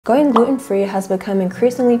Going gluten-free has become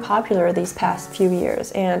increasingly popular these past few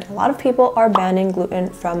years, and a lot of people are banning gluten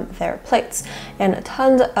from their plates, and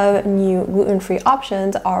tons of new gluten-free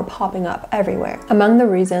options are popping up everywhere. Among the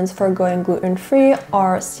reasons for going gluten-free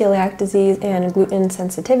are celiac disease and gluten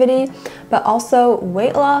sensitivity, but also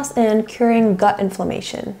weight loss and curing gut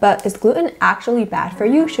inflammation. But is gluten actually bad for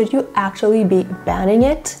you? Should you actually be banning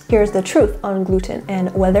it? Here's the truth on gluten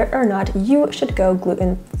and whether or not you should go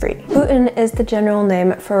gluten-free. Gluten is the general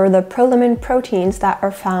name for the prolamine proteins that are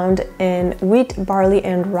found in wheat, barley,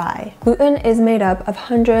 and rye. Gluten is made up of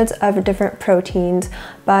hundreds of different proteins,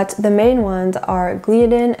 but the main ones are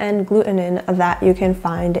gliadin and glutenin that you can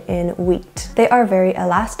find in wheat. They are very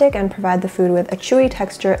elastic and provide the food with a chewy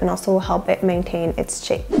texture and also help it maintain its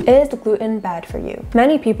shape. Is gluten bad for you?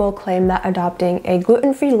 Many people claim that adopting a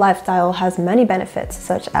gluten-free lifestyle has many benefits,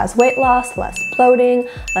 such as weight loss, less bloating,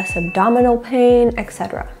 less abdominal pain,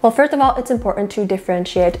 etc. Well, first of all, it's important to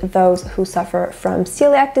differentiate those who suffer from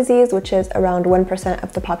celiac disease, which is around 1%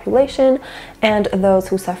 of the population, and those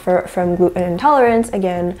who suffer from gluten intolerance,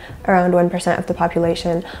 again, around 1% of the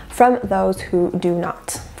population, from those who do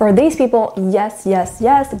not. For these people, yes,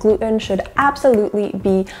 gluten should absolutely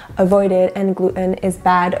be avoided and gluten is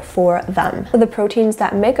bad for them. The proteins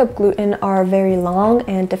that make up gluten are very long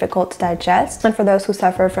and difficult to digest, and for those who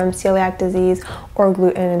suffer from celiac disease or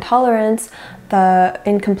gluten intolerance, the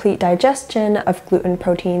incomplete digestion of gluten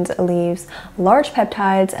proteins leaves large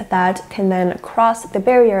peptides that can then cross the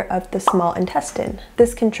barrier of the small intestine.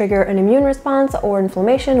 This can trigger an immune response or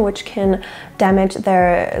inflammation, which can damage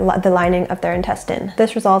the lining of their intestine.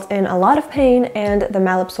 This results in a lot of pain and the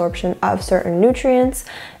malabsorption of certain nutrients.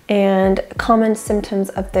 And common symptoms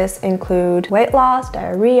of this include weight loss,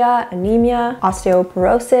 diarrhea, anemia,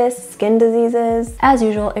 osteoporosis, skin diseases. As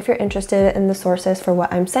usual, if you're interested in the sources for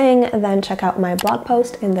what I'm saying, then check out my blog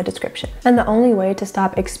post in the description. And the only way to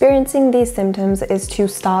stop experiencing these symptoms is to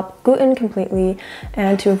stop gluten completely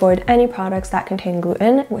and to avoid any products that contain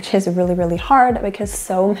gluten, which is really hard because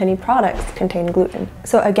so many products contain gluten.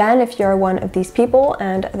 So again, if you're one of these people,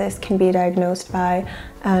 and this can be diagnosed by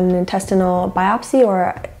an intestinal biopsy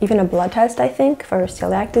or even a blood test, I think, for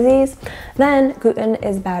celiac disease, then gluten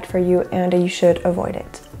is bad for you and you should avoid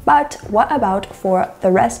it. But what about for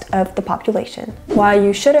the rest of the population? Why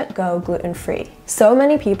you shouldn't go gluten-free? So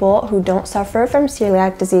many people who don't suffer from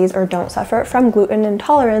celiac disease or don't suffer from gluten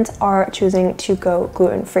intolerance are choosing to go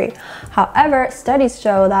gluten-free. However, studies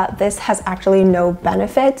show that this has actually no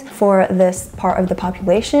benefit for this part of the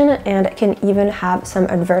population and it can even have some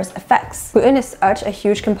adverse effects. Gluten is such a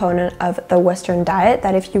huge component of the Western diet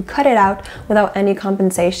that if you cut it out without any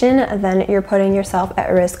compensation, then you're putting yourself at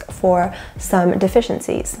risk for some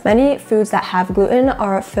deficiencies. Many foods that have gluten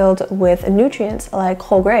are filled with nutrients like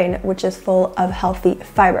whole grain, which is full of healthy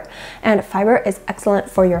fiber. And fiber is excellent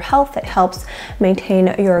for your health. It helps maintain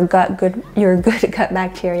your good gut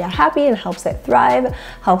bacteria happy and helps it thrive,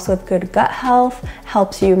 helps with good gut health,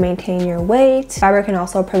 helps you maintain your weight. Fiber can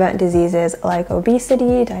also prevent diseases like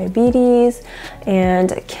obesity, diabetes,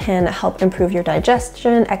 and can help improve your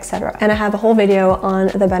digestion, etc. And I have a whole video on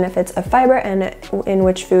the benefits of fiber and in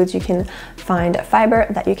which foods you can find fiber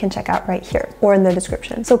that you can check out right here or in the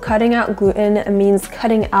description. So cutting out gluten means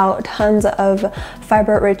cutting out tons of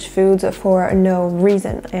fiber-rich foods for no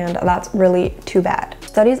reason, and that's really too bad.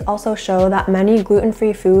 Studies also show that many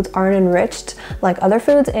gluten-free foods aren't enriched like other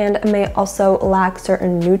foods and may also lack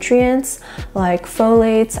certain nutrients like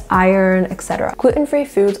folates, iron, etc. Gluten-free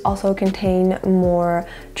foods also contain more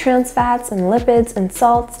trans fats and lipids and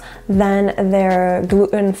salts than their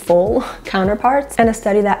gluten-full counterparts. And a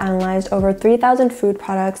study that analyzed over 3,000 food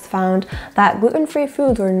products found that gluten-free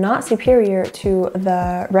foods were not superior to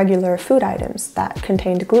the regular food items that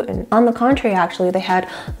contained gluten. On the contrary, actually, they had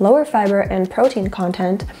lower fiber and protein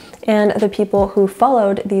content, and the people who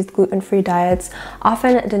followed these gluten-free diets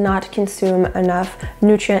often did not consume enough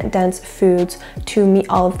nutrient-dense foods to meet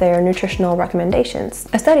all of their nutritional recommendations.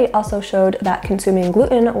 A study also showed that consuming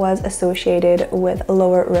gluten was associated with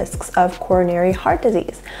lower risks of coronary heart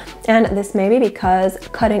disease. And this may be because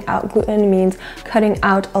cutting out gluten means cutting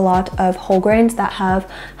out a lot of whole grains that have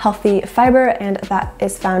healthy fiber, and that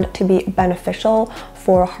is found to be beneficial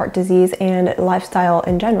for heart disease and lifestyle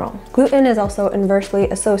in general. Gluten is also inversely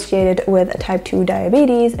associated with type 2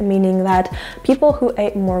 diabetes, meaning that people who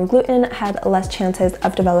ate more gluten had less chances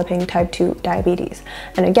of developing type 2 diabetes.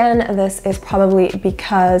 And again, this is probably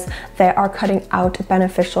because they are cutting out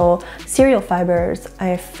beneficial cereal fibers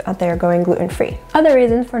if they're going gluten-free. Other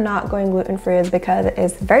reasons for not going gluten-free is because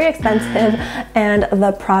it's very expensive and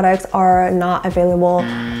the products are not available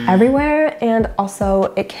everywhere, and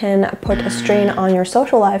also it can put a strain on your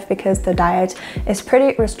social life because the diet is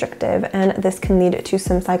pretty restrictive, and this can lead to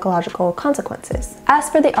some psychological consequences. As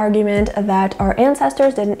for the argument that our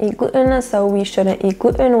ancestors didn't eat gluten, so we shouldn't eat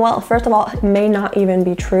gluten, well, first of all, it may not even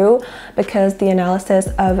be true, because the analysis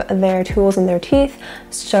of their tools in their teeth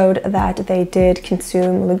showed that they did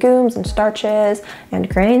consume legumes and starches and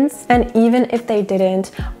grains. And even if they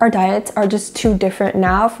didn't, our diets are just too different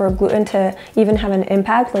now for gluten to even have an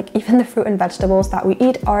impact. Like, even the fruit and vegetables that we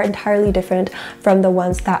eat are entirely different from the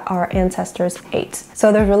ones that our ancestors ate.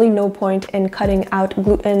 So there's really no point in cutting out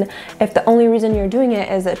gluten if the only reason you're doing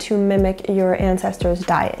it is to mimic your ancestors'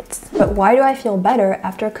 diets. But why do I feel better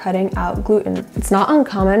after cutting out gluten? It's not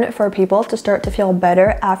uncommon for people to start to feel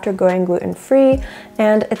better after going gluten-free,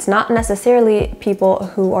 and it's not necessarily people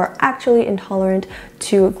who are actually intolerant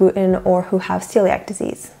to gluten or who have celiac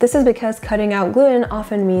disease. This is because cutting out gluten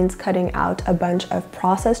often means cutting out a bunch of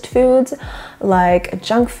processed foods like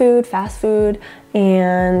junk food, fast food,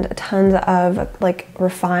 and tons of like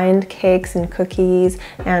refined cakes and cookies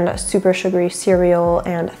and super sugary cereal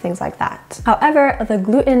and things like that. However, the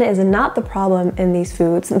gluten is not the problem in these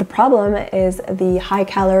foods. The problem is the high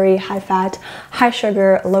calorie, high fat, high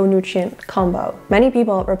sugar, low nutrient combo. Many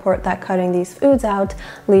people report that cutting these foods out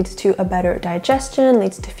leads to a better digestion,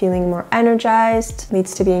 leads to feeling more energized,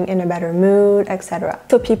 leads to being in a better mood, etc.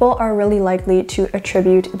 So people are really likely to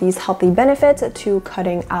attribute these healthy benefits to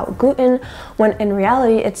cutting out gluten, when in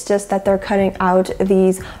reality, it's just that they're cutting out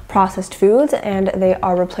these processed foods and they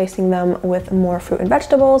are replacing them with more fruit and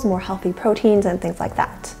vegetables, more healthy proteins, and things like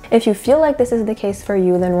that. If you feel like this is the case for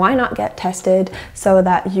you, then why not get tested so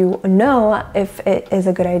that you know if it is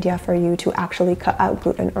a good idea for you to actually cut out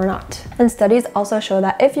gluten or not. And studies also show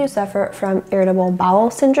that if you suffer from irritable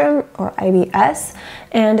bowel syndrome or IBS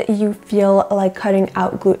and you feel like cutting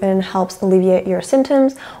out gluten helps alleviate your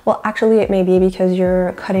symptoms, well, actually it may be because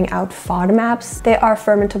you're cutting out FODMAPs. They are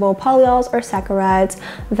fermentable polyols or saccharides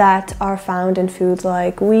that are found in foods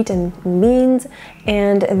like wheat and beans,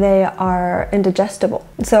 and they are indigestible.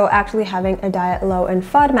 So actually having a diet low in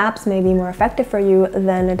FODMAPs may be more effective for you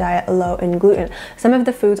than a diet low in gluten. Some of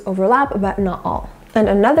the foods overlap, but not all. And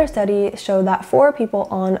another study showed that for people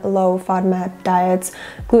on low FODMAP diets,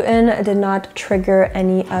 gluten did not trigger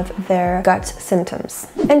any of their gut symptoms.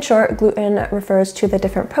 In short, gluten refers to the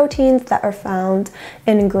different proteins that are found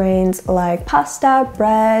in grains like pasta,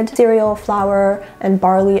 bread, cereal, flour, and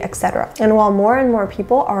barley, etc. And while more and more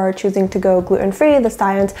people are choosing to go gluten-free, the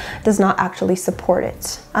science does not actually support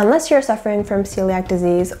it. Unless you're suffering from celiac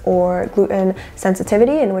disease or gluten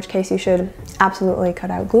sensitivity, in which case you should absolutely cut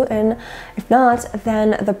out gluten. If not,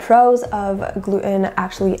 then the pros of gluten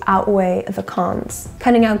actually outweigh the cons.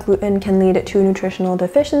 Cutting out gluten can lead to nutritional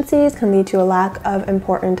deficiencies, can lead to a lack of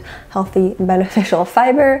important, healthy, beneficial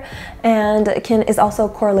fiber, and is also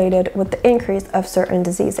correlated with the increase of certain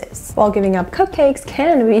diseases. While giving up cupcakes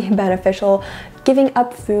can be beneficial, giving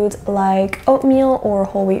up foods like oatmeal or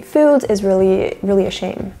whole wheat foods is really a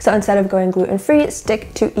shame. So instead of going gluten-free,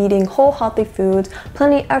 stick to eating whole healthy foods,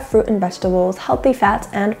 plenty of fruit and vegetables, healthy fats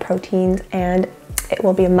and proteins, and it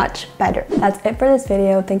will be much better. That's it for this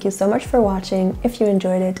video. Thank you so much for watching. If you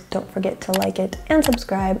enjoyed it, don't forget to like it and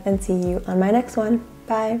subscribe, and see you on my next one.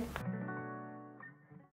 Bye.